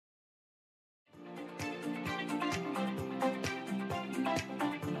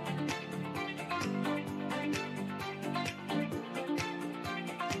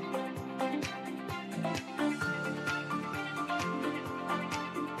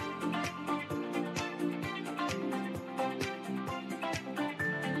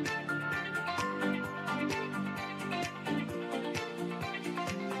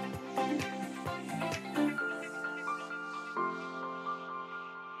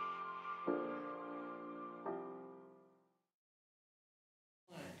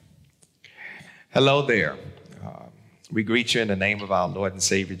Hello there. Uh, we greet you in the name of our Lord and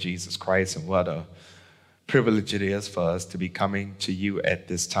Savior Jesus Christ, and what a privilege it is for us to be coming to you at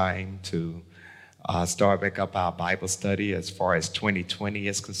this time to start back up our Bible study as far as 2020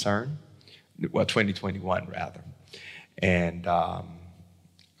 is concerned. Well, 2021 rather. And but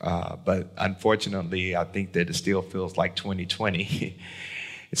unfortunately, I think that it still feels like 2020,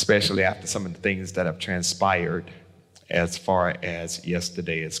 especially after some of the things that have transpired as far as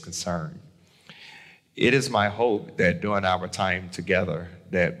yesterday is concerned. It is my hope that during our time together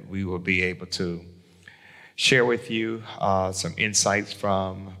that we will be able to share with you some insights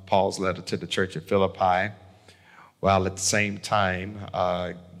from Paul's letter to the church of Philippi, while at the same time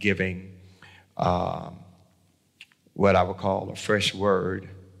giving what I would call a fresh word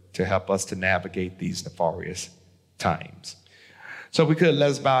to help us to navigate these nefarious times. So we could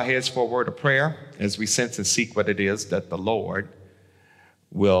let us bow our heads for a word of prayer as we sense and seek what it is that the Lord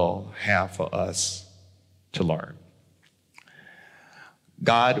will have for us to learn.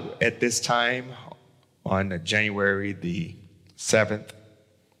 God, at this time on January the 7th,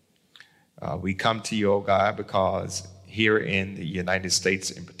 we come to you, oh God, because here in the United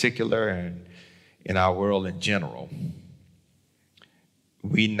States in particular and in our world in general,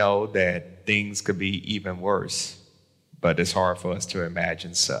 we know that things could be even worse, but it's hard for us to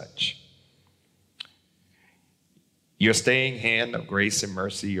imagine such. Your staying hand of grace and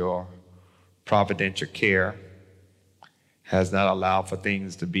mercy, your providential care, has not allowed for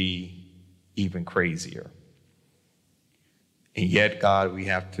things to be even crazier. And yet, God, we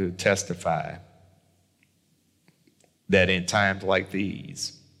have to testify that in times like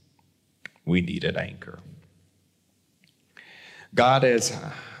these, we need an anchor. God, as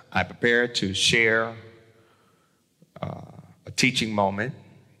I prepare to share a teaching moment,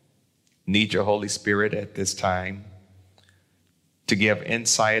 need your Holy Spirit at this time to give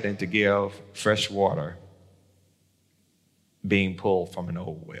insight and to give fresh water being pulled from an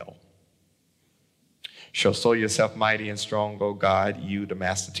old well. Show yourself mighty and strong, O God, you, the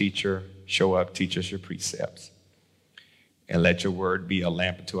master teacher, show up, teach us your precepts, and let your word be a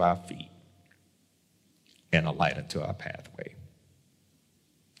lamp unto our feet and a light unto our pathway.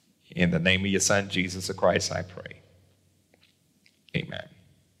 In the name of your Son, Jesus Christ, I pray. Amen.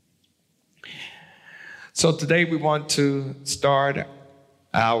 So today we want to start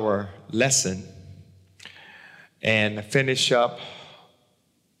our lesson and finish up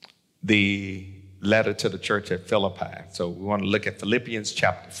the letter to the church at Philippi. So we want to look at Philippians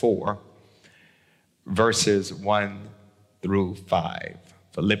chapter 4, verses 1 through 5.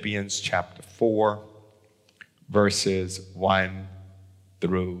 Philippians chapter 4, verses 1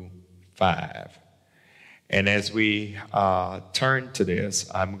 through 5. And as we turn to this,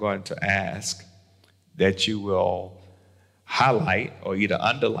 I'm going to ask that you will highlight or either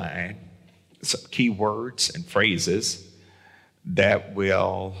underline some key words and phrases that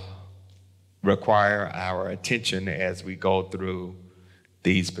will require our attention as we go through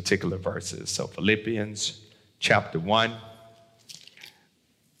these particular verses. So Philippians chapter 4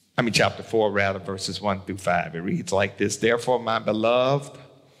 verses 1 through 5. It reads like this: Therefore, my beloved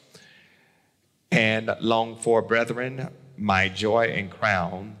and longed for brethren, my joy and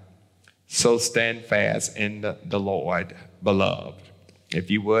crown, so stand fast in the Lord, beloved.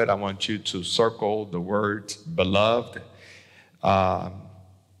 If you would, I want you to circle the words beloved at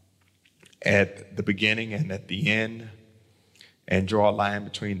the beginning and at the end, and draw a line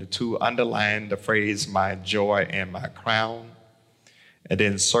between the two. Underline the phrase, my joy and my crown, and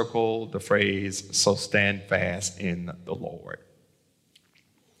then circle the phrase, so stand fast in the Lord.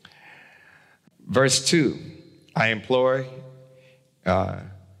 Verse 2, I implore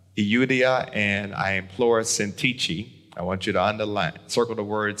Euodia and I implore Syntyche. I want you to underline, circle the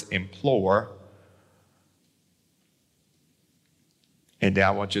words implore, and then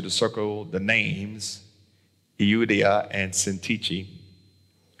I want you to circle the names Euodia and Syntyche.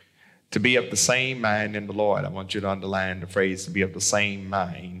 To be of the same mind in the Lord. I want you to underline the phrase, to be of the same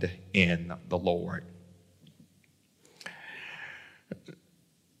mind in the Lord.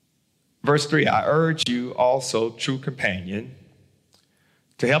 Verse 3, I urge you also, true companion,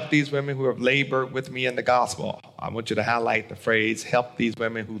 to help these women who have labored with me in the gospel. I want you to highlight the phrase, help these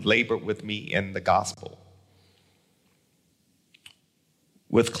women who labored with me in the gospel.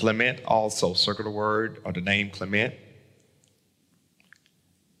 With Clement also, circle the word or the name Clement,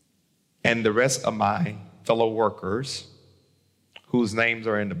 and the rest of my fellow workers whose names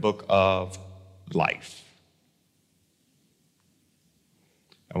are in the book of life.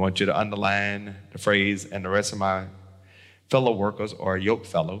 I want you to underline the phrase, and the rest of my fellow workers or yoke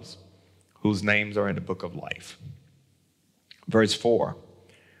fellows whose names are in the book of life. Verse 4,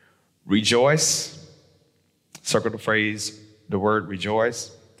 Rejoice. Circle the phrase, the word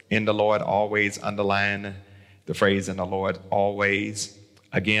rejoice. In the Lord always. Underline the phrase in the Lord always.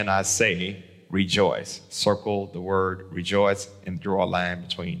 Again, I say rejoice. Circle the word rejoice and draw a line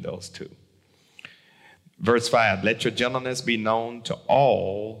between those two. Verse 5, let your gentleness be known to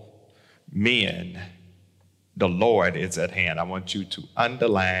all men. The Lord is at hand. I want you to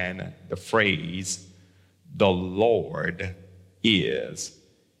underline the phrase, the Lord is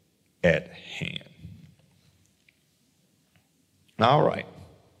at hand. All right.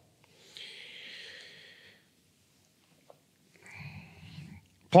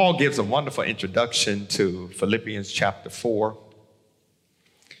 Paul gives a wonderful introduction to Philippians chapter 4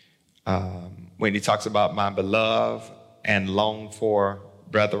 when he talks about my beloved and longed for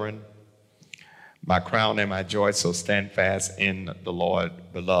brethren, my crown and my joy, so stand fast in the Lord,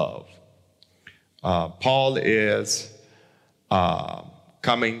 beloved. Paul is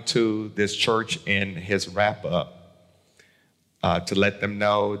coming to this church in his wrap-up to let them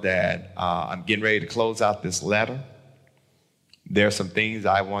know that I'm getting ready to close out this letter. There are some things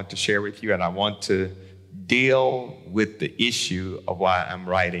I want to share with you, and I want to deal with the issue of why I'm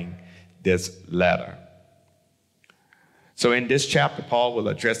writing this letter. So in this chapter, Paul will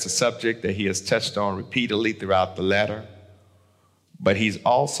address the subject that he has touched on repeatedly throughout the letter, but he's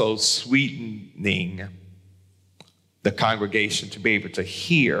also sweetening the congregation to be able to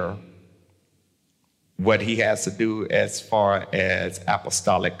hear what he has to do as far as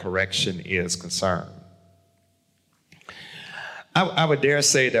apostolic correction is concerned. I would dare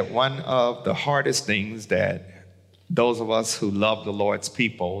say that one of the hardest things that those of us who love the Lord's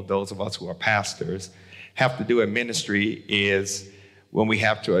people, those of us who are pastors, have to do in ministry is when we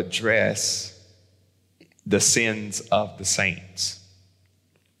have to address the sins of the saints.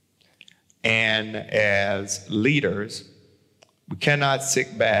 And as leaders, we cannot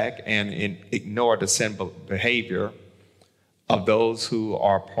sit back and ignore the sinful behavior of those who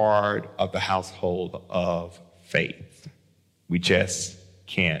are part of the household of faith. We just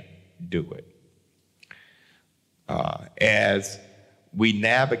can't do it. As we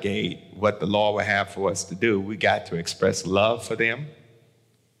navigate what the Lord will have for us to do, we got to express love for them.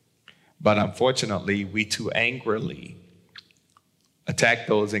 But unfortunately, we too angrily attack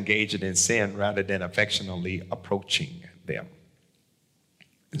those engaging in sin rather than affectionately approaching them.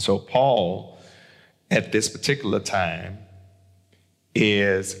 And so Paul, at this particular time,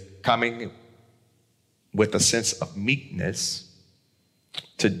 is coming with a sense of meekness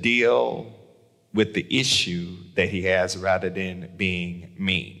to deal with the issue that he has rather than being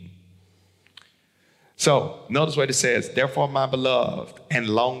mean. So notice what it says, therefore, my beloved and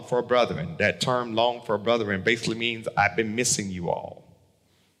long for brethren. That term long for brethren basically means I've been missing you all.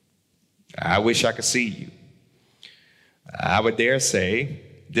 I wish I could see you. I would dare say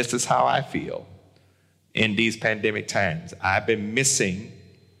this is how I feel in these pandemic times. I've been missing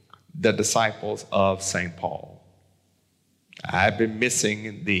the disciples of St. Paul. I've been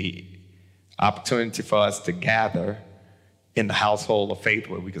missing the opportunity for us to gather in the household of faith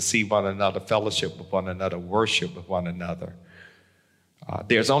where we can see one another, fellowship with one another, worship with one another.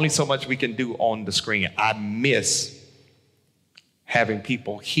 There's only so much we can do on the screen. I miss having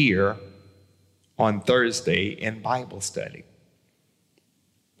people here on Thursday in Bible study.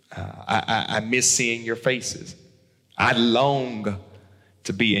 I miss seeing your faces. I long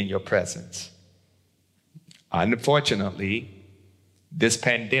to be in your presence. Unfortunately, this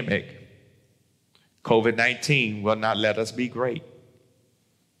pandemic, COVID-19, will not let us be great.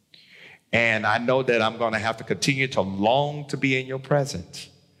 And I know that I'm going to have to continue to long to be in your presence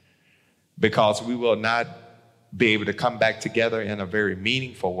because we will not be able to come back together in a very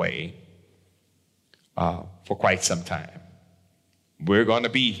meaningful way for quite some time. We're going to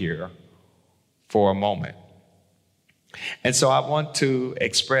be here for a moment. And so I want to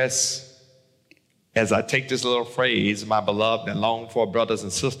express, as I take this little phrase, my beloved and longed for brothers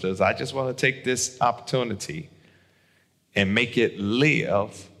and sisters, I just want to take this opportunity and make it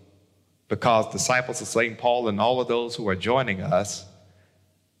live because disciples of St. Paul and all of those who are joining us,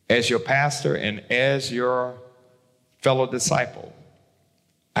 as your pastor and as your fellow disciple,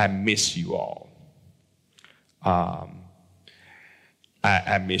 I miss you all.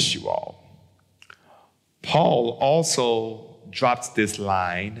 I miss you all. Paul also drops this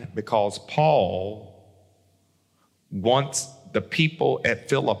line because Paul wants the people at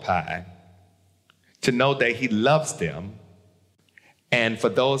Philippi to know that he loves them, and for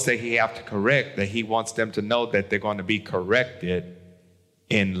those that he have to correct, that he wants them to know that they're going to be corrected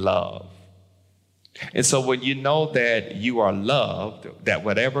in love. And so when you know that you are loved, that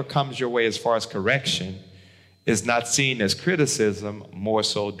whatever comes your way as far as correction is not seen as criticism, more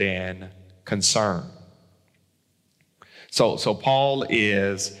so than concern. So Paul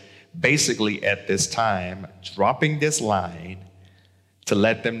is basically at this time dropping this line to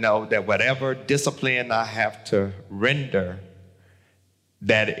let them know that whatever discipline I have to render,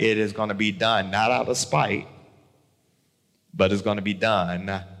 that it is going to be done not out of spite, but it's going to be done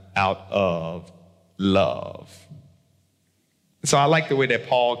out of love. So I like the way that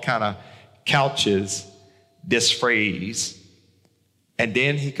Paul kind of couches this phrase, and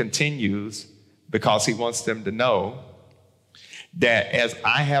then he continues because he wants them to know that as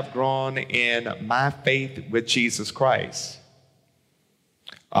I have grown in my faith with Jesus Christ,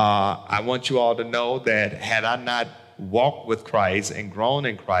 I want you all to know that had I not walked with Christ and grown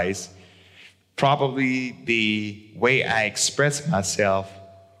in Christ, probably the way I express myself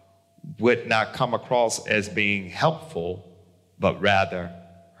would not come across as being helpful, but rather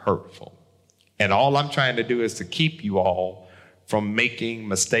hurtful. And all I'm trying to do is to keep you all from making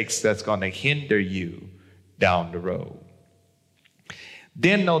mistakes that's going to hinder you down the road.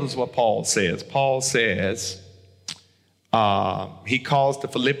 Then notice what Paul says. Paul says he calls the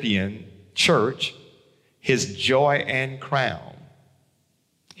Philippian church his joy and crown.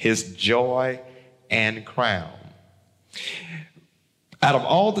 His joy and crown. Out of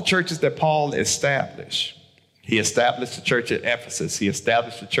all the churches that Paul established, he established the church at Ephesus. He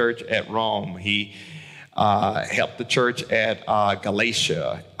established the church at Rome. He helped the church at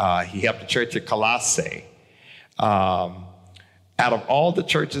Galatia. He helped the church at Colossae. Out of all the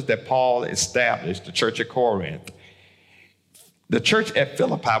churches that Paul established, the church at Corinth, the church at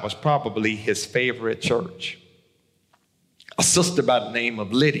Philippi was probably his favorite church. A sister by the name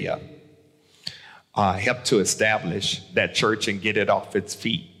of Lydia helped to establish that church and get it off its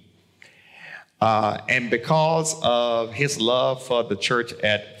feet. And because of his love for the church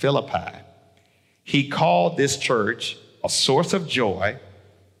at Philippi, he called this church a source of joy,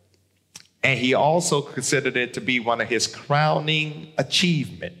 and he also considered it to be one of his crowning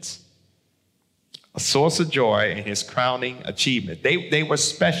achievements. A source of joy and his crowning achievement. They were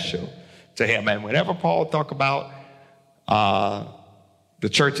special to him. And whenever Paul talked about the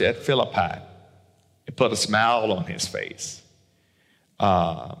church at Philippi, it put a smile on his face.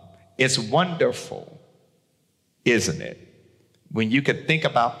 It's wonderful, isn't it, when you can think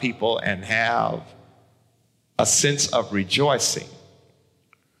about people and have a sense of rejoicing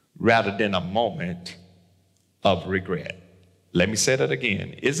rather than a moment of regret. Let me say that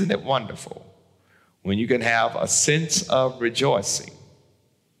again. Isn't it wonderful when you can have a sense of rejoicing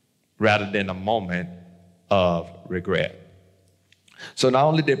rather than a moment of regret? So not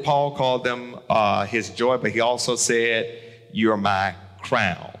only did Paul call them his joy, but he also said, "You're my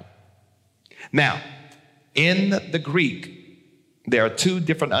crown." Now, in the Greek, there are two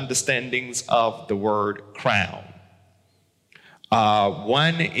different understandings of the word crown.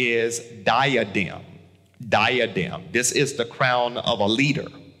 One is diadem. Diadem. This is the crown of a leader.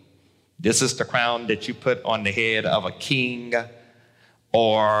 This is the crown that you put on the head of a king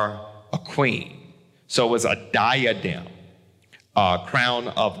or a queen. So it was a diadem, a crown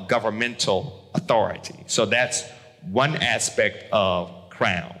of governmental authority. So that's one aspect of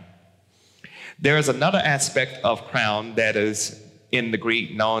crown. There is another aspect of crown that is in the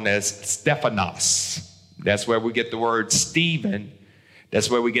Greek known as Stephanos. That's where we get the word Stephen. That's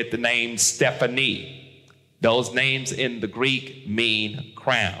where we get the name Stephanie. Those names in the Greek mean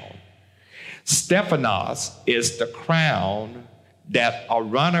crown. Stephanos is the crown that a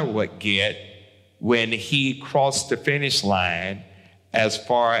runner would get when he crossed the finish line as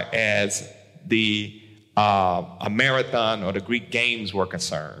far as a marathon or the Greek games were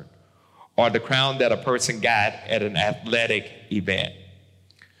concerned, or the crown that a person got at an athletic event.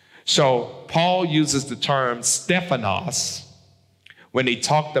 So Paul uses the term Stephanos when he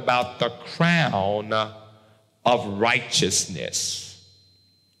talked about the crown of righteousness.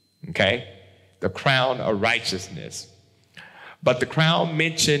 Okay? The crown of righteousness. But the crown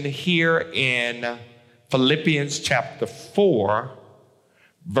mentioned here in Philippians chapter 4,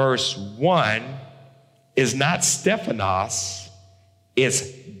 verse 1, is not Stephanos, it's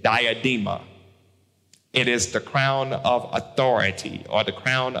diadema. It is the crown of authority or the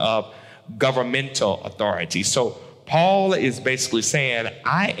crown of governmental authority. So Paul is basically saying,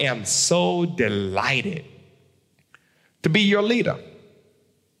 I am so delighted to be your leader.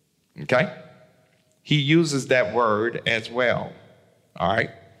 Okay? He uses that word as well. All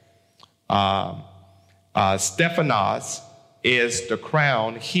right? Stephanos is the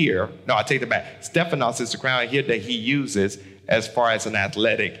crown here. No, I take it back. Stephanos is the crown here that he uses as far as an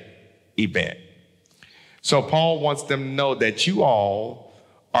athletic event. So Paul wants them to know that you all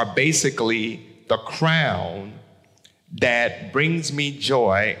are basically the crown that brings me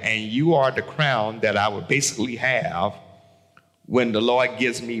joy, and you are the crown that I would basically have when the Lord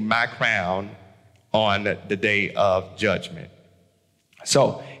gives me my crown on the day of judgment.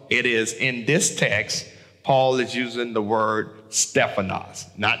 So it is in this text, Paul is using the word Stephanos,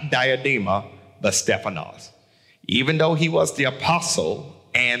 not diadema, but Stephanos. Even though he was the apostle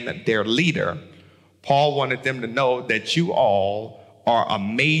and their leader, Paul wanted them to know that you all are a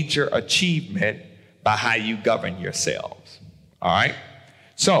major achievement by how you govern yourselves. All right?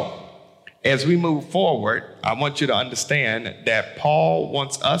 So, as we move forward, I want you to understand that Paul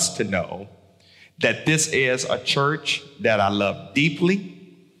wants us to know that this is a church that I love deeply.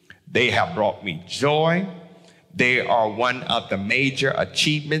 They have brought me joy. They are one of the major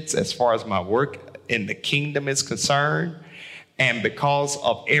achievements as far as my work in the kingdom is concerned. And because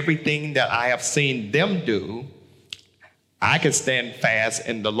of everything that I have seen them do, I can stand fast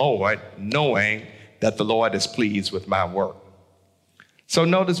in the Lord, knowing that the Lord is pleased with my work. So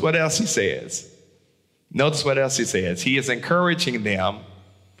notice what else he says. Notice what else he says. He is encouraging them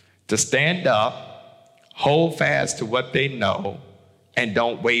to stand up, hold fast to what they know, and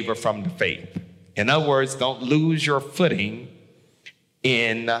don't waver from the faith. In other words, don't lose your footing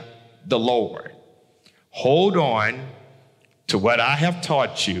in the Lord. Hold on to what I have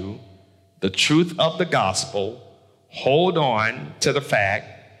taught you, the truth of the gospel. Hold on to the fact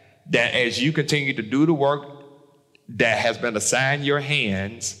that as you continue to do the work that has been assigned your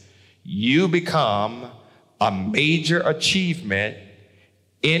hands, you become a major achievement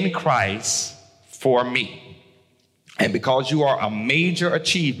in Christ for me. And because you are a major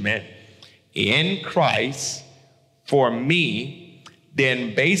achievement in Christ for me,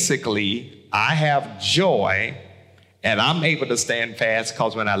 then basically I have joy and I'm able to stand fast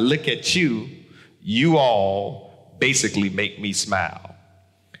because when I look at you, you all basically make me smile.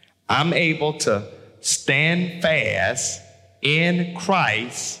 I'm able to stand fast in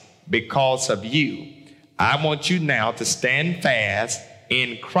Christ because of you. I want you now to stand fast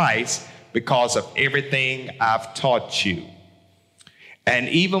in Christ because of everything I've taught you. And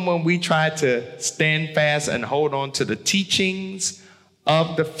even when we try to stand fast and hold on to the teachings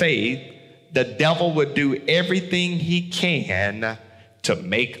of the faith, the devil would do everything he can to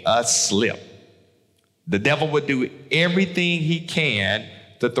make us slip. The devil would do everything he can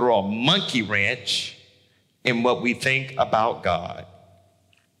to throw a monkey wrench in what we think about God.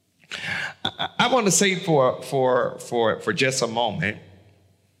 I want to say for just a moment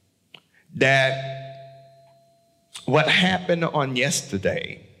that what happened on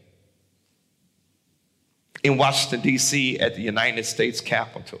yesterday in Washington, D.C. at the United States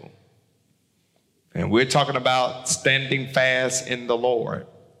Capitol, and we're talking about standing fast in the Lord,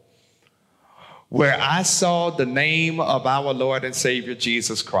 where I saw the name of our Lord and Savior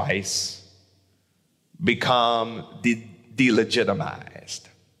Jesus Christ become delegitimized.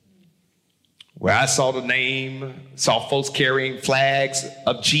 Where I saw saw folks carrying flags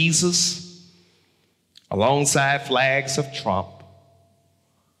of Jesus alongside flags of Trump.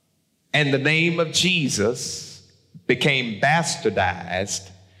 And the name of Jesus became bastardized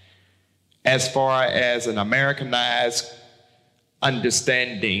as far as an Americanized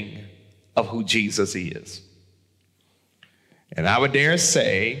understanding of who Jesus is. And I would dare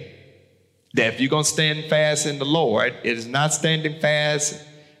say that if you're going to stand fast in the Lord, it is not standing fast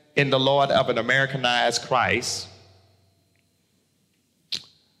in the Lord of an Americanized Christ,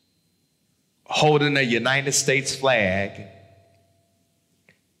 holding a United States flag,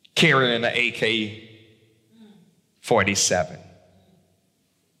 carrying an AK-47,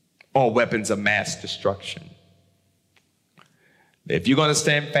 or weapons of mass destruction. If you're going to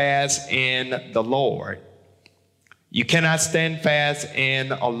stand fast in the Lord, you cannot stand fast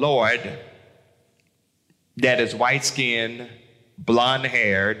in a Lord that is white-skinned,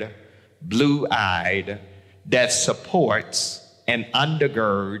 blonde-haired, blue-eyed, that supports and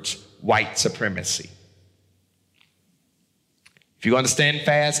undergirds white supremacy. If you're going to stand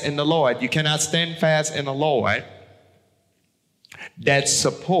fast in the Lord, you cannot stand fast in a Lord that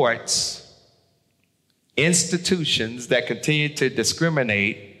supports institutions that continue to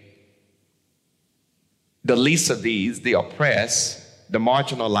discriminate the least of these, the oppressed, the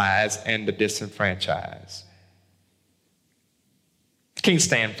marginalized, and the disenfranchised. Can't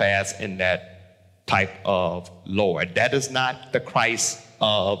stand fast in that type of Lord. That is not the Christ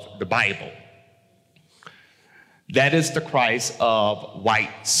of the Bible. That is the Christ of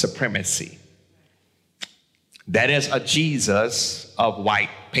white supremacy. That is a Jesus of white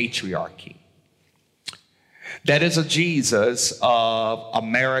patriarchy. That is a Jesus of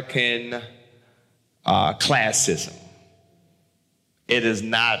American classism. It is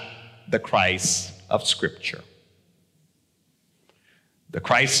not the Christ of Scripture. The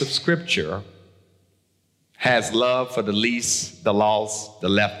Christ of Scripture has love for the least, the lost, the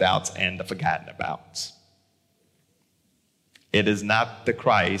left outs, and the forgotten abouts. It is not the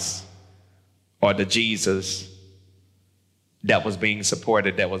Christ or the Jesus that was being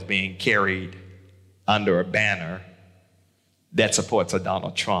supported, that was being carried under a banner that supports a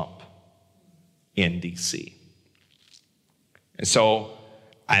Donald Trump in D.C. And so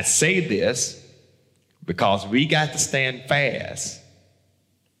I say this because we got to stand fast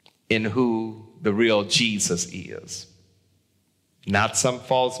in who the real Jesus is. Not some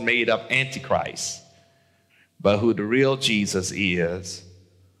false made up antichrist, but who the real Jesus is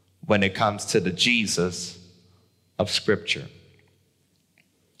when it comes to the Jesus of Scripture.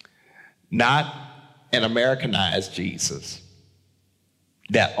 Not an Americanized Jesus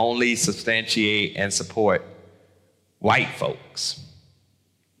that only substantiate and support white folks,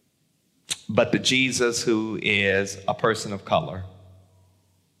 but the Jesus who is a person of color,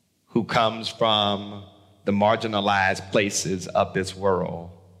 who comes from the marginalized places of this world,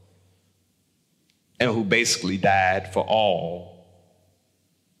 and who basically died for all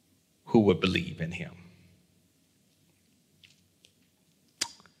who would believe in him.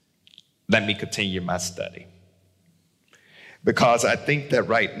 Let me continue my study. Because I think that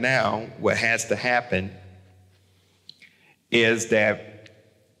right now, what has to happen is that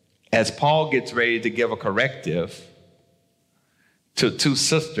as Paul gets ready to give a corrective to two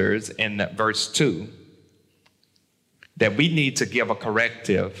sisters in verse 2, that we need to give a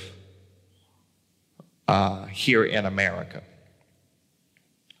corrective here in America.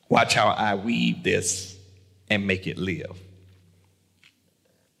 Watch how I weave this and make it live.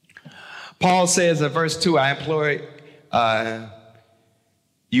 Paul says in verse 2, I implore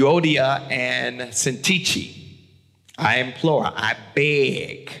Euodia and Syntyche. I implore, I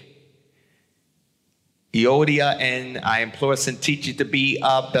beg Euodia and I implore Syntyche to be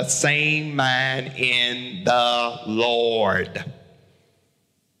of the same mind in the Lord.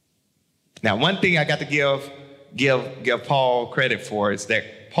 Now, one thing I got to give Paul credit for is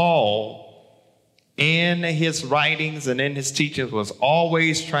that Paul, in his writings and in his teachings, was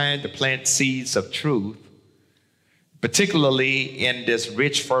always trying to plant seeds of truth, particularly in this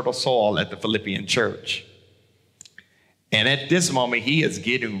rich, fertile soil at the Philippian church. And at this moment, he is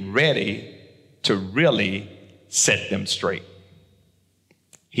getting ready to really set them straight.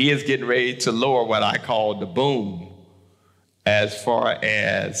 He is getting ready to lower what I call the boom as far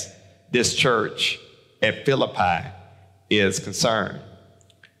as this church at Philippi is concerned.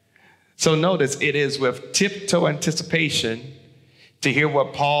 So notice it is with tiptoe anticipation to hear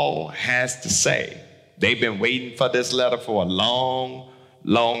what Paul has to say. They've been waiting for this letter for a long,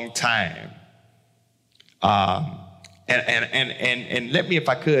 long time. And let me, if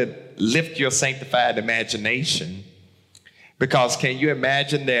I could, lift your sanctified imagination. Because can you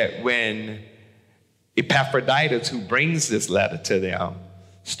imagine that when Epaphroditus, who brings this letter to them,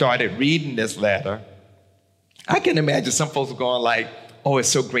 started reading this letter, I can imagine some folks going like, oh, it's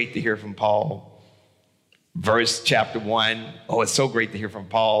so great to hear from Paul. Verse chapter 1, oh, it's so great to hear from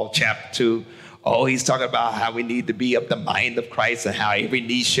Paul. Chapter 2, oh, he's talking about how we need to be of the mind of Christ and how every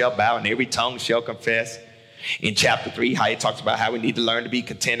knee shall bow and every tongue shall confess. In chapter 3, how he talks about how we need to learn to be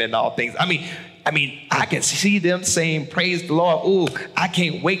content in all things. I mean, I can see them saying, praise the Lord. Ooh, I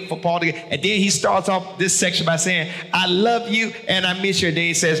can't wait for Paul to get. And then he starts off this section by saying, I love you and I miss you. And then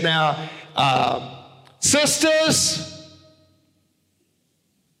he says, now, sisters,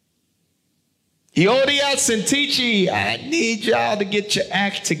 Euodia, Syntyche, I need y'all to get your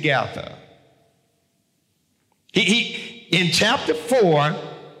act together. He in chapter 4,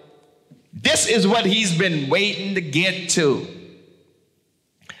 this is what he's been waiting to get to.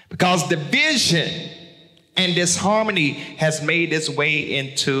 Because division and disharmony has made its way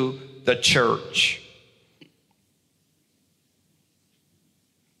into the church.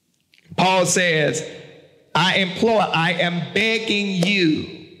 Paul says, I implore, I am begging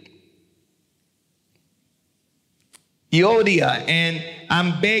you, Euodia, and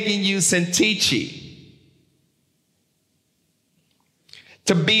I'm begging you, Syntyche,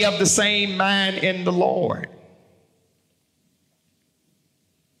 to be of the same mind in the Lord.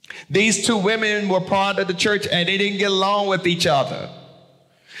 These two women were part of the church and they didn't get along with each other.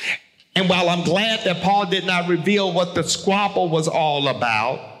 And while I'm glad that Paul did not reveal what the squabble was all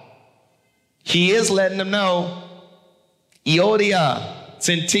about, he is letting them know, Euodia,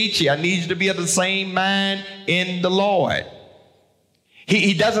 Syntyche, I need you to be of the same mind in the Lord.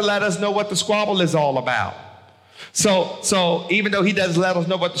 He doesn't let us know what the squabble is all about. So even though he doesn't let us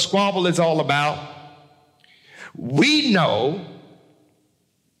know what the squabble is all about, we know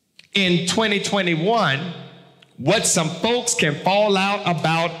in 2021 what some folks can fall out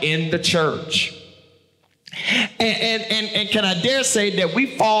about in the church. And can I dare say that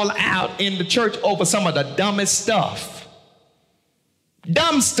we fall out in the church over some of the dumbest stuff.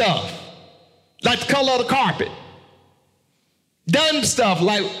 Dumb stuff, like the color of the carpet. Dumb stuff,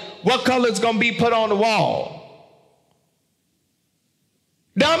 like what color is going to be put on the wall.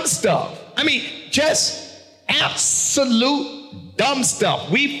 Dumb stuff. I mean, just absolute dumb stuff.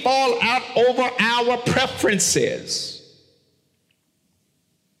 We fall out over our preferences.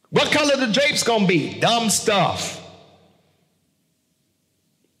 What color the drapes gonna be? Dumb stuff.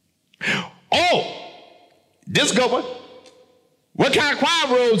 Oh, this good one. What kind of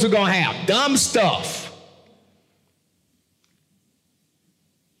choir robes are gonna have? Dumb stuff.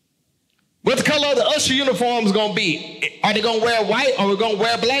 What the color of the usher uniforms gonna be? Are they gonna wear white? Or are we gonna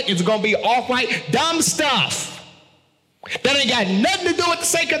wear black? Is it gonna be off-white? Dumb stuff. That ain't got nothing to do with the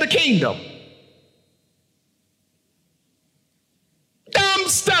sake of the kingdom. Dumb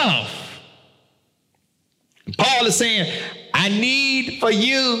stuff. Paul is saying, I need for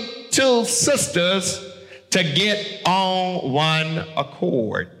you two sisters to get on one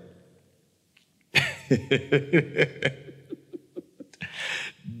accord.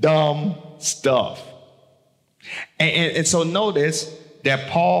 Dumb stuff. And so notice that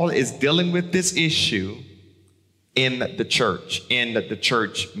Paul is dealing with this issue in the church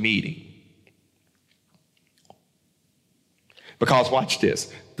meeting. Because watch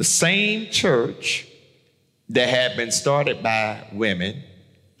this, the same church that had been started by women,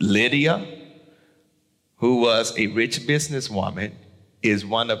 Lydia, who was a rich businesswoman, is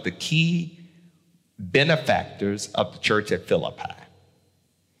one of the key benefactors of the church at Philippi.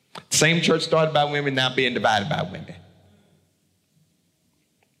 Same church started by women, now being divided by women.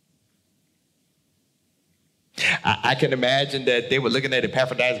 I can imagine that they were looking at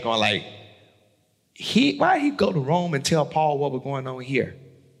Epaphroditus going like, why he go to Rome and tell Paul what was going on here?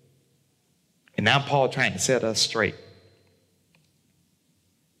 And now Paul trying to set us straight.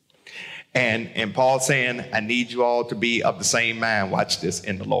 And Paul saying, I need you all to be of the same mind. Watch this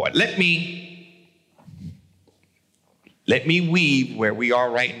in the Lord. Let me weave where we are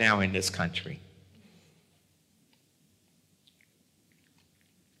right now in this country.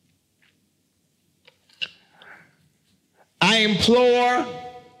 I implore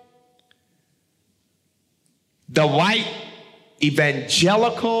the white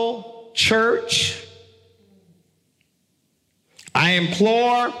evangelical church. I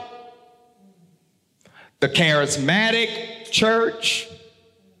implore the charismatic church.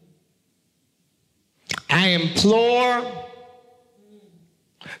 I implore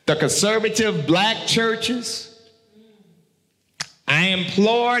the conservative black churches. I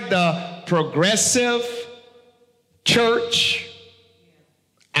implore the progressive church.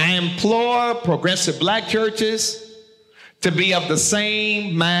 I implore progressive black churches to be of the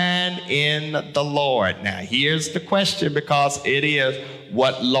same mind in the Lord. Now, here's the question, because it is,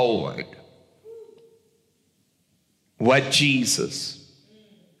 what Lord? What Jesus?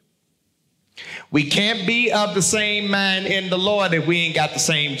 We can't be of the same mind in the Lord if we ain't got the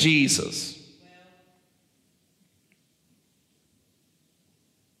same Jesus.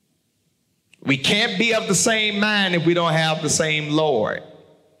 We can't be of the same mind if we don't have the same Lord.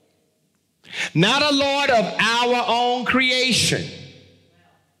 Not a Lord of our own creation.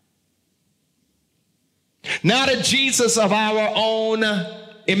 Not a Jesus of our own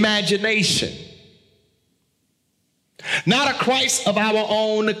imagination. Not a Christ of our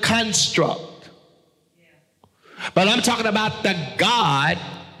own construct. But I'm talking about the God,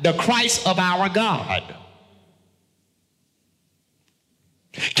 the Christ of our God.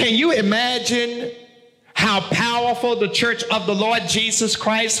 Can you imagine how powerful the church of the Lord Jesus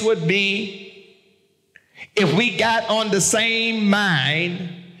Christ would be if we got on the same mind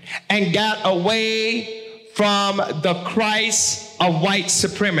and got away from the Christ of white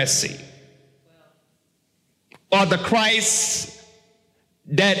supremacy, or the Christ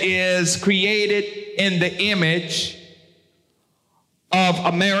that is created in the image of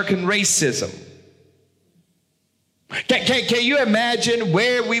American racism? Can you imagine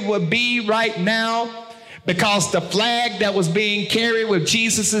where we would be right now? Because the flag that was being carried with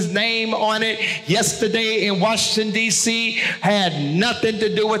Jesus' name on it yesterday in Washington, D.C. had nothing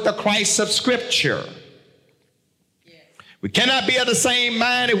to do with the Christ of Scripture. Yes. We cannot be of the same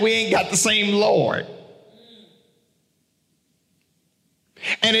mind if we ain't got the same Lord.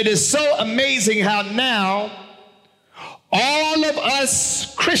 And it is so amazing how now all of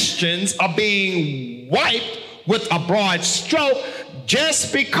us Christians are being wiped with a broad stroke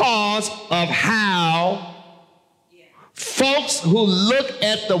just because of how folks who look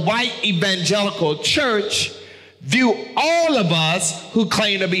at the white evangelical church view all of us who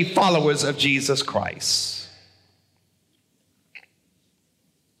claim to be followers of Jesus Christ.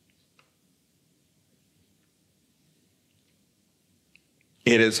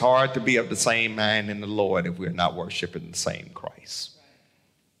 It is hard to be of the same mind in the Lord if we're not worshiping the same Christ.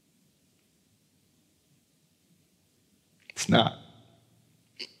 It's not.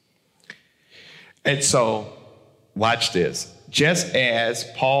 And so, watch this. Just as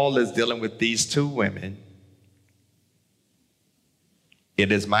Paul is dealing with these two women,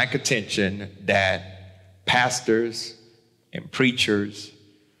 it is my contention that pastors and preachers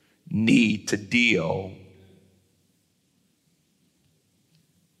need to deal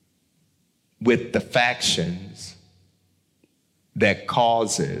with the factions that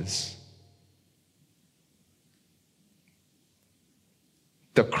causes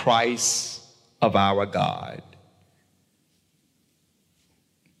the Christ of our God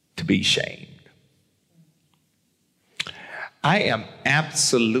to be shamed. I am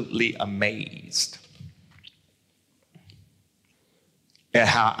absolutely amazed at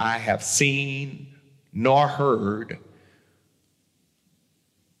how I have seen nor heard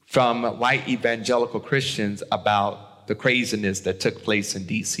from white evangelical Christians about the craziness that took place in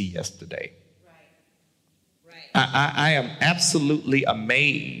D.C. yesterday. I am absolutely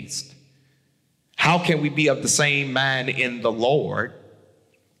amazed. How can we be of the same mind in the Lord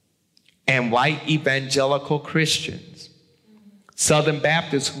and white evangelical Christians, Southern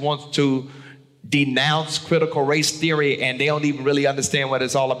Baptists who want to denounce critical race theory and they don't even really understand what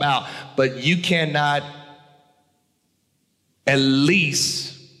it's all about, but you cannot at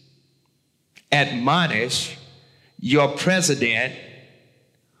least admonish your president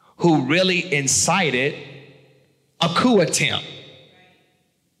who really incited a coup attempt.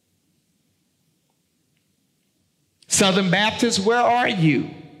 Southern Baptists, where are you?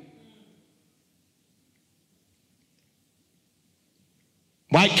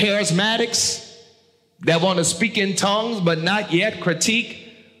 White charismatics that want to speak in tongues but not yet critique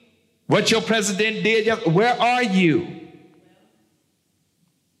what your president did, where are you?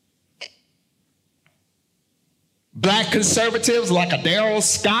 Black conservatives like a Darrell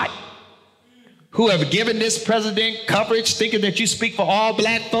Scott, who have given this president coverage thinking that you speak for all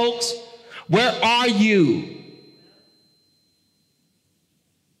black folks, where are you?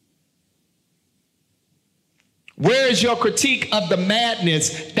 Where is your critique of the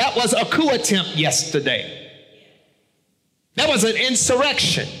madness? That was a coup attempt yesterday. That was an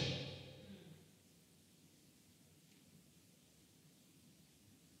insurrection.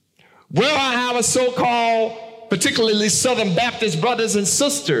 Where are our so-called, particularly Southern Baptist brothers and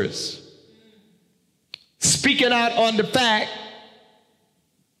sisters, speaking out on the fact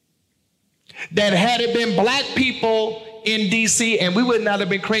that had it been black people in D.C., and we would not have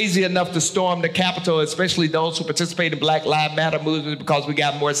been crazy enough to storm the Capitol, especially those who participate in Black Lives Matter movement, because we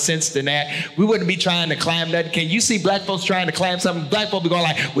got more sense than that. We wouldn't be trying to climb that. Can you see black folks trying to climb something? Black folks be going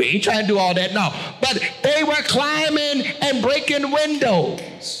like, we ain't trying to do all that. No, but they were climbing and breaking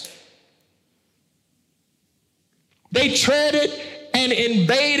windows. They treaded and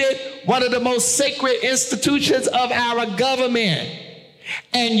invaded one of the most sacred institutions of our government.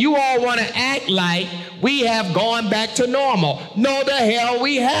 And you all want to act like we have gone back to normal. No, the hell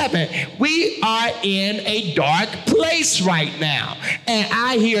we haven't. We are in a dark place right now. And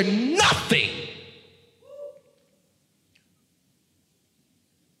I hear nothing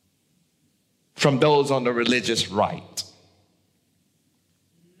from those on the religious right.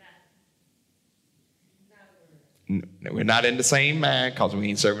 We're not in the same mind because we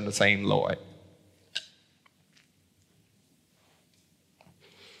ain't serving the same Lord.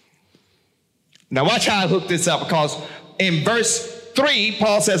 Now watch how I hook this up, because in verse 3,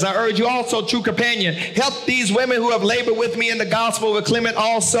 Paul says, I urge you also, true companion, help these women who have labored with me in the gospel, with Clement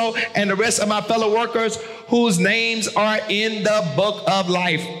also, and the rest of my fellow workers whose names are in the book of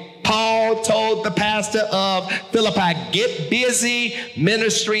life. Paul told the pastor of Philippi, get busy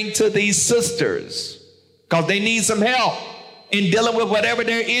ministering to these sisters because they need some help in dealing with whatever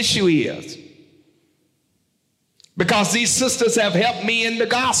their issue is. Because these sisters have helped me in the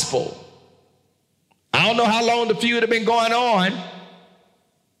gospel. I don't know how long the feud have been going on,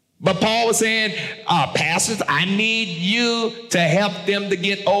 but Paul was saying, pastors, I need you to help them to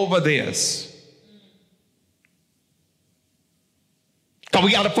get over this. Because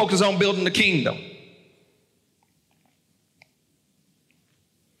we got to focus on building the kingdom.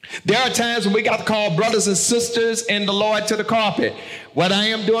 There are times when we got to call brothers and sisters in the Lord to the carpet. What I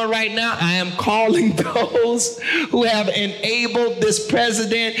am doing right now, I am calling those who have enabled this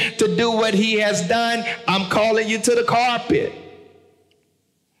president to do what he has done. I'm calling you to the carpet.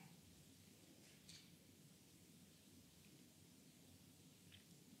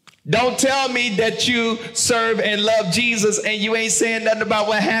 Don't tell me that you serve and love Jesus and you ain't saying nothing about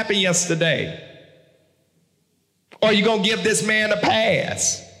what happened yesterday. Or you going to give this man a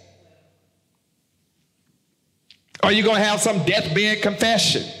pass? Or you going to have some deathbed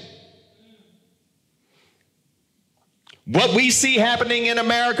confession? What we see happening in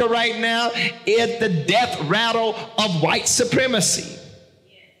America right now is the death rattle of white supremacy.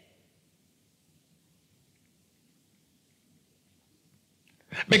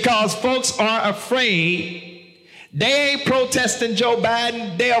 Because folks are afraid. They ain't protesting Joe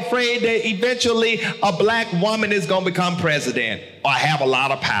Biden. They're afraid that eventually a black woman is going to become president or have a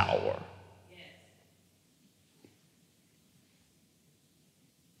lot of power.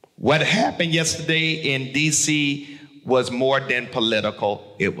 What happened yesterday in D.C. was more than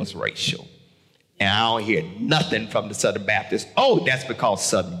political. It was racial. And I don't hear nothing from the Southern Baptists. Oh, that's because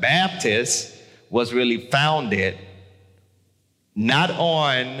Southern Baptist was really founded not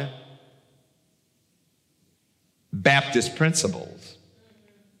on Baptist principles,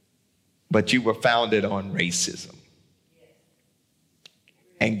 but you were founded on racism.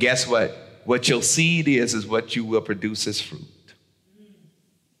 And guess what? What your seed is what you will produce as fruit.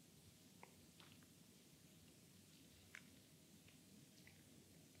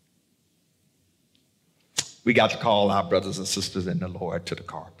 We got to call our brothers and sisters in the Lord to the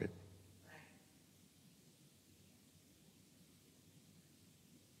carpet.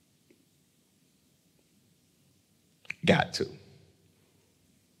 Got to.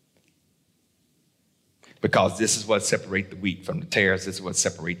 Because this is what separates the wheat from the tares. This is what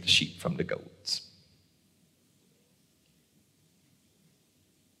separates the sheep from the goats.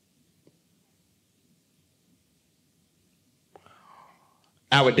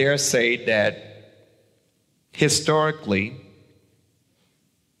 I would dare say that historically,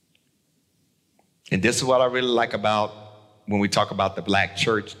 and this is what I really like about when we talk about the black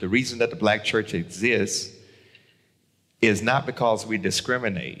church, the reason that the black church exists is not because we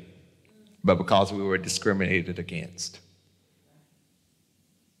discriminate, but because we were discriminated against.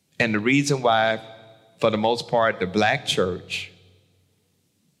 And the reason why, for the most part, the black church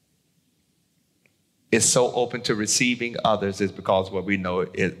is so open to receiving others is because what we know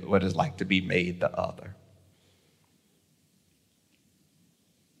is what it's like to be made the other.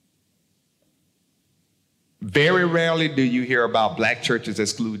 Very rarely do you hear about black churches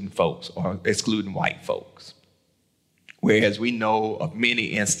excluding folks or excluding white folks. Whereas we know of many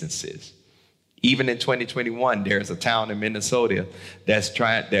instances. Even in 2021, there's a town in Minnesota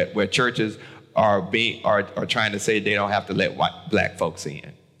where churches are trying to say they don't have to let black folks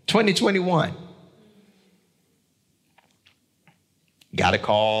in. 2021. Got to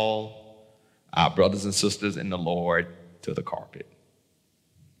call our brothers and sisters in the Lord to the carpet.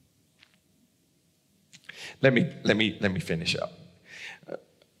 Let me finish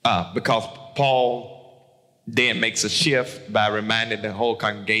up. Because Paul then makes a shift by reminding the whole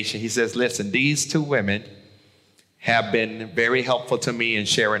congregation. He says, listen, these two women have been very helpful to me in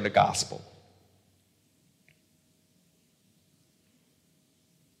sharing the gospel.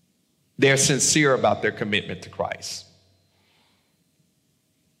 They're sincere about their commitment to Christ.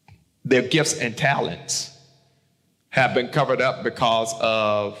 Their gifts and talents have been covered up because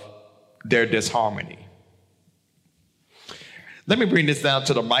of their disharmony. Let me bring this down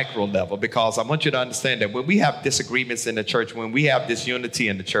to the micro level because I want you to understand that when we have disagreements in the church, when we have disunity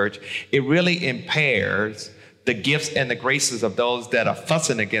in the church, it really impairs the gifts and the graces of those that are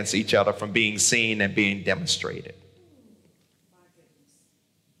fussing against each other from being seen and being demonstrated.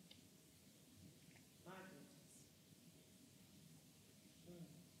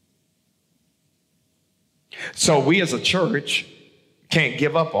 So we as a church can't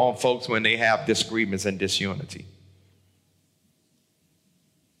give up on folks when they have disagreements and disunity.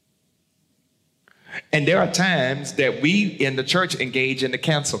 And there are times that we in the church engage in the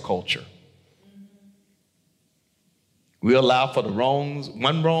cancel culture. We allow for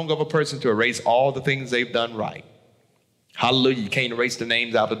one wrong of a person to erase all the things they've done right. Hallelujah, you can't erase the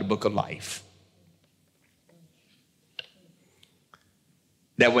names out of the book of life.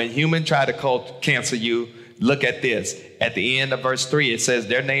 That when humans try to cancel you, look at this. At the end of verse 3, it says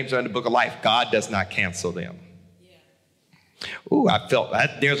their names are in the book of life. God does not cancel them. Ooh, I felt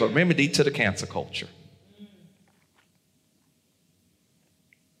that there's a remedy to the cancel culture.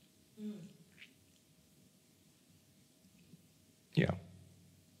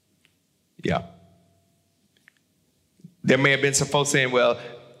 Yeah. There may have been some folks saying, well,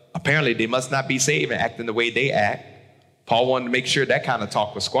 apparently they must not be saved and acting the way they act. Paul wanted to make sure that kind of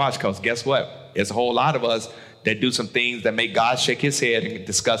talk was squashed because guess what? There's a whole lot of us that do some things that make God shake his head and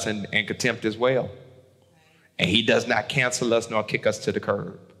discuss and contempt as well. And he does not cancel us nor kick us to the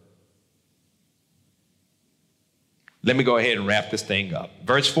curb. Let me go ahead and wrap this thing up.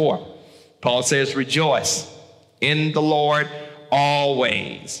 Verse 4, Paul says, rejoice in the Lord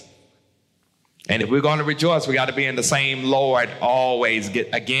always. And if we're going to rejoice, we got to be in the same Lord always.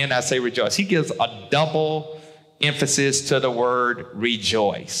 Again, I say rejoice. He gives a double emphasis to the word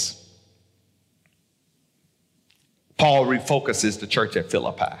rejoice. Paul refocuses the church at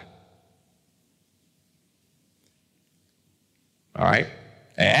Philippi. All right?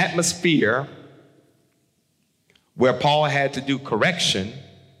 An atmosphere where Paul had to do correction,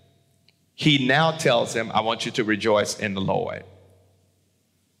 he now tells them, I want you to rejoice in the Lord.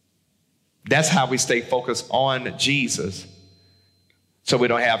 That's how we stay focused on Jesus, so we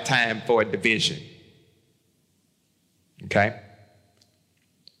don't have time for a division. Okay?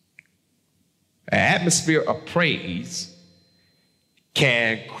 An atmosphere of praise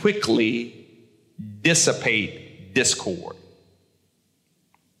can quickly dissipate discord.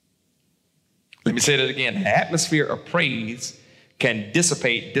 Let me say that again. An atmosphere of praise can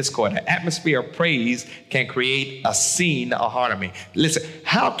dissipate discord. An atmosphere of praise can create a scene of harmony. Listen,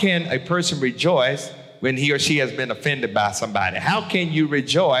 how can a person rejoice when he or she has been offended by somebody? How can you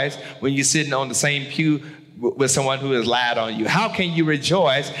rejoice when you're sitting on the same pew with someone who has lied on you? How can you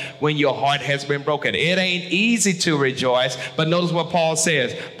rejoice when your heart has been broken? It ain't easy to rejoice, but notice what Paul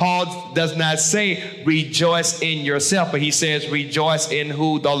says. Paul does not say rejoice in yourself, but he says rejoice in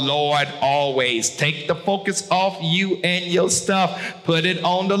who? The Lord always. Take the focus off you and your stuff. Put it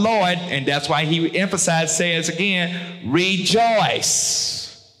on the Lord, and that's why he says again,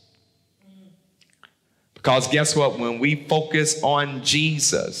 rejoice. Because guess what? When we focus on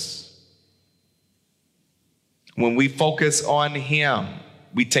Jesus, when we focus on him,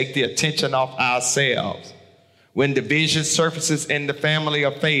 we take the attention off ourselves. When division surfaces in the family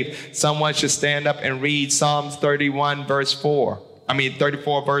of faith, someone should stand up and read Psalms 34 verse 1,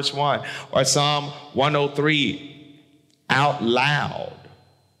 or Psalm 103 out loud.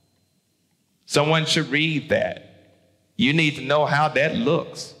 Someone should read that. You need to know how that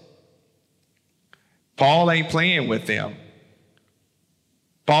looks. Paul ain't playing with them.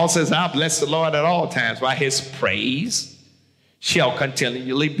 Paul says, I'll bless the Lord at all times, while his praise shall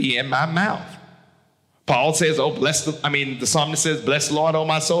continually be in my mouth. Paul says, the psalmist says, bless the Lord, O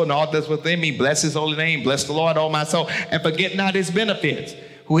my soul, and all that's within me. Bless his holy name. Bless the Lord, O my soul. And forget not his benefits,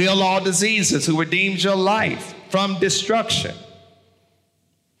 who heal all diseases, who redeems your life from destruction,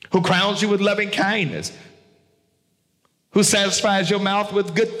 who crowns you with loving kindness, who satisfies your mouth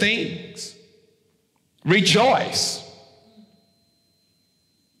with good things. Rejoice.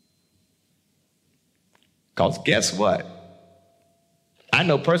 Because guess what? I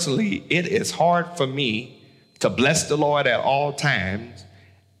know personally it is hard for me to bless the Lord at all times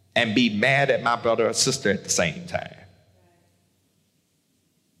and be mad at my brother or sister at the same time.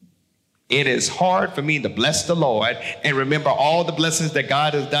 It is hard for me to bless the Lord and remember all the blessings that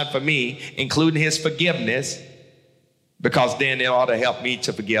God has done for me, including his forgiveness, because then it ought to help me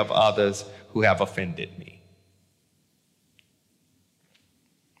to forgive others who have offended me.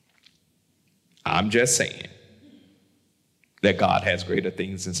 I'm just saying that God has greater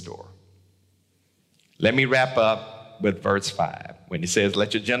things in store. Let me wrap up with verse 5, when he says,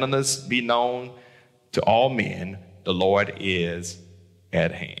 let your gentleness be known to all men, the Lord is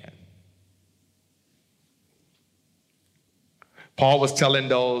at hand. Paul was telling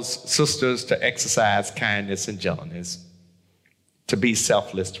those sisters to exercise kindness and gentleness, to be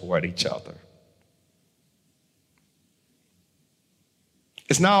selfless toward each other.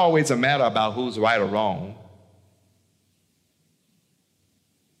 It's not always a matter about who's right or wrong,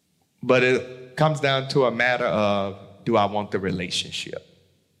 but it comes down to a matter of, do I want the relationship?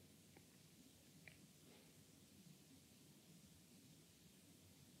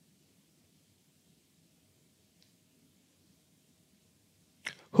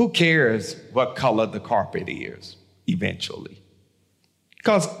 Who cares what color the carpet is eventually?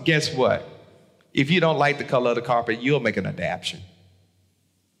 Because guess what? If you don't like the color of the carpet, you'll make an adaptation.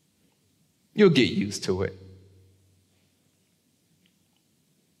 You'll get used to it.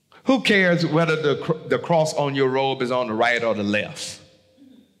 Who cares whether the cross on your robe is on the right or the left?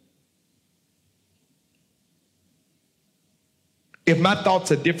 If my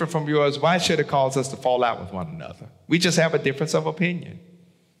thoughts are different from yours, why should it cause us to fall out with one another? We just have a difference of opinion.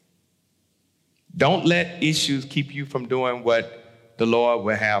 Don't let issues keep you from doing what the Lord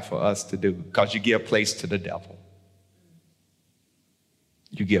will have for us to do, because you give place to the devil.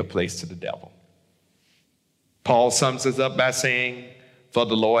 You give place to the devil. Paul sums this up by saying, for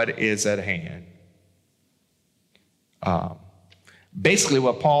the Lord is at hand. Basically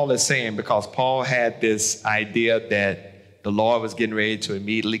what Paul is saying, because Paul had this idea that the Lord was getting ready to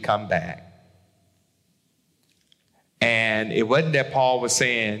immediately come back. And it wasn't that Paul was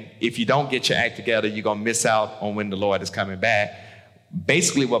saying, if you don't get your act together, you're going to miss out on when the Lord is coming back.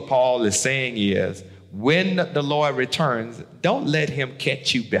 Basically, what Paul is saying is, when the Lord returns, don't let him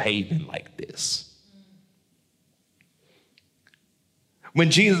catch you behaving like this.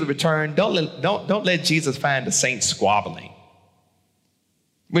 When Jesus returned, don't let Jesus find the saints squabbling.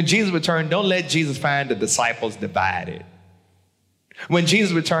 When Jesus returned, don't let Jesus find the disciples divided. When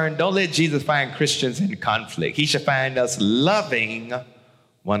Jesus returned, don't let Jesus find Christians in conflict. He should find us loving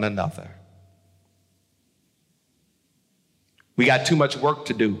one another. We got too much work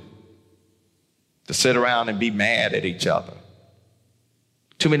to do to sit around and be mad at each other.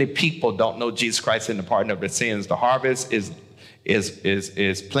 Too many people don't know Jesus Christ in the pardon of their sins. The harvest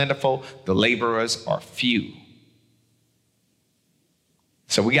is plentiful. The laborers are few.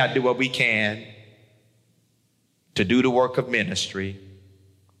 So we got to do what we can to do the work of ministry,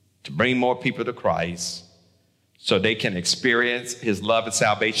 to bring more people to Christ so they can experience his love and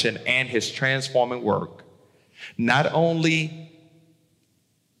salvation and his transforming work, not only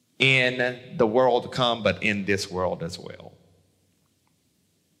in the world to come, but in this world as well.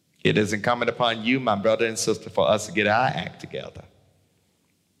 It is incumbent upon you, my brother and sister, for us to get our act together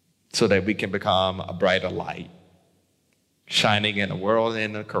so that we can become a brighter light, shining in a world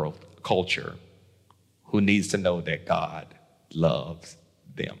and a culture who needs to know that God loves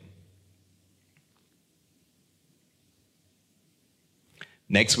them.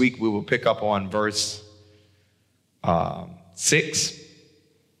 Next week, we will pick up on verse 6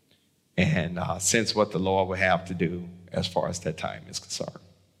 and sense what the Lord will have to do as far as that time is concerned.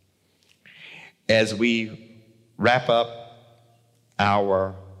 As we wrap up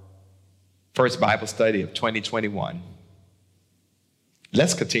our first Bible study of 2021,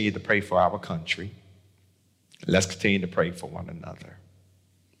 let's continue to pray for our country. Let's continue to pray for one another.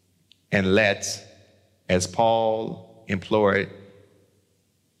 And let's, as Paul implored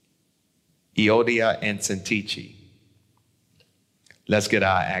Euodia and Syntyche, let's get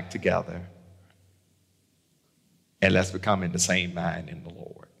our act together and let's become in the same mind in the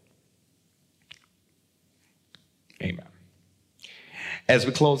Lord. Amen. As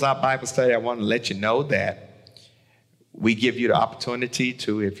we close our Bible study, I want to let you know that we give you the opportunity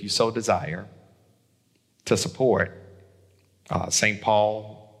to, if you so desire, to support St.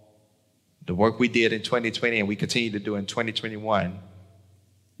 Paul. The work we did in 2020 and we continue to do in 2021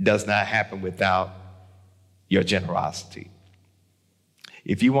 does not happen without your generosity.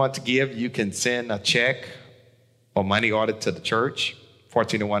 If you want to give, you can send a check or money order to the church,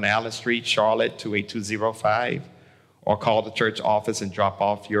 1401 Allen Street, Charlotte, 28205, or call the church office and drop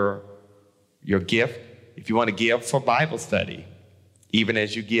off your gift. If you want to give for Bible study, even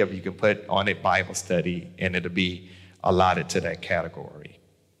as you give, you can put on it Bible study and it'll be allotted to that category.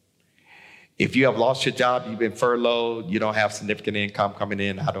 If you have lost your job, you've been furloughed, you don't have significant income coming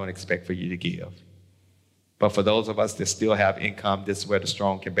in, I don't expect for you to give. But for those of us that still have income, this is where the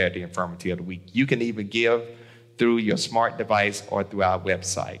strong can bear the infirmity of the weak. You can even give through your smart device or through our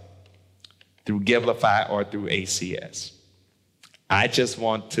website, through Givelify or through ACS. I just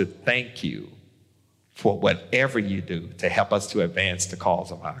want to thank you for whatever you do to help us to advance the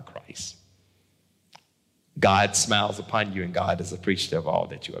cause of our Christ. God smiles upon you and God is appreciative of all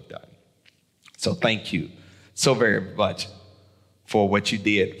that you have done. So thank you so very much for what you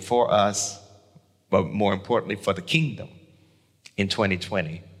did for us, but more importantly for the kingdom in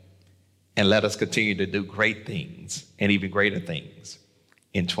 2020. And let us continue to do great things and even greater things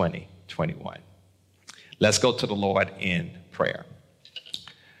in 2021. Let's go to the Lord in prayer.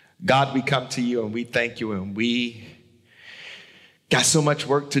 God, we come to you and we thank you, and we got so much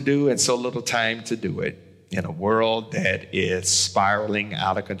work to do and so little time to do it in a world that is spiraling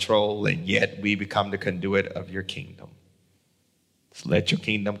out of control, and yet we become the conduit of your kingdom. So let your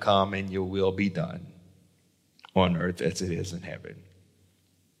kingdom come and your will be done on earth as it is in heaven.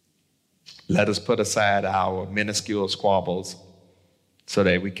 Let us put aside our minuscule squabbles so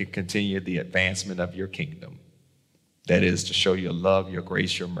that we can continue the advancement of your kingdom. That is to show your love, your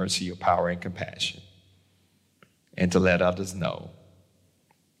grace, your mercy, your power, and compassion. And to let others know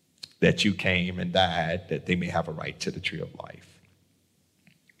that you came and died that they may have a right to the tree of life.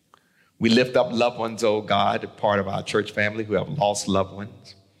 We lift up loved ones, oh God, part of our church family who have lost loved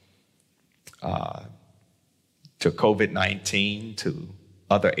ones to COVID-19, to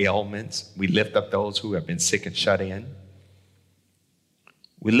other ailments. We lift up those who have been sick and shut in.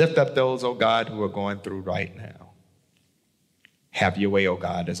 We lift up those, oh God, who are going through right now. Have your way, oh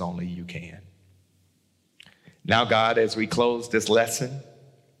God, as only you can. Now, God, as we close this lesson,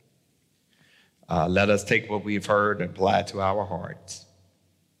 let us take what we've heard and apply it to our hearts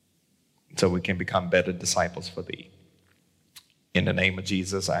so we can become better disciples for thee. In the name of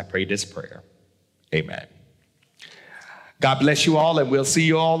Jesus, I pray this prayer. Amen. God bless you all, and we'll see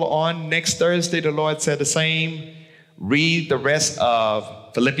you all on next Thursday. The Lord said the same. Read the rest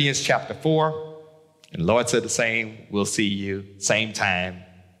of Philippians chapter 4. And the Lord said the same. We'll see you same time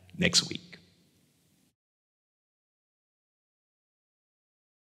next week.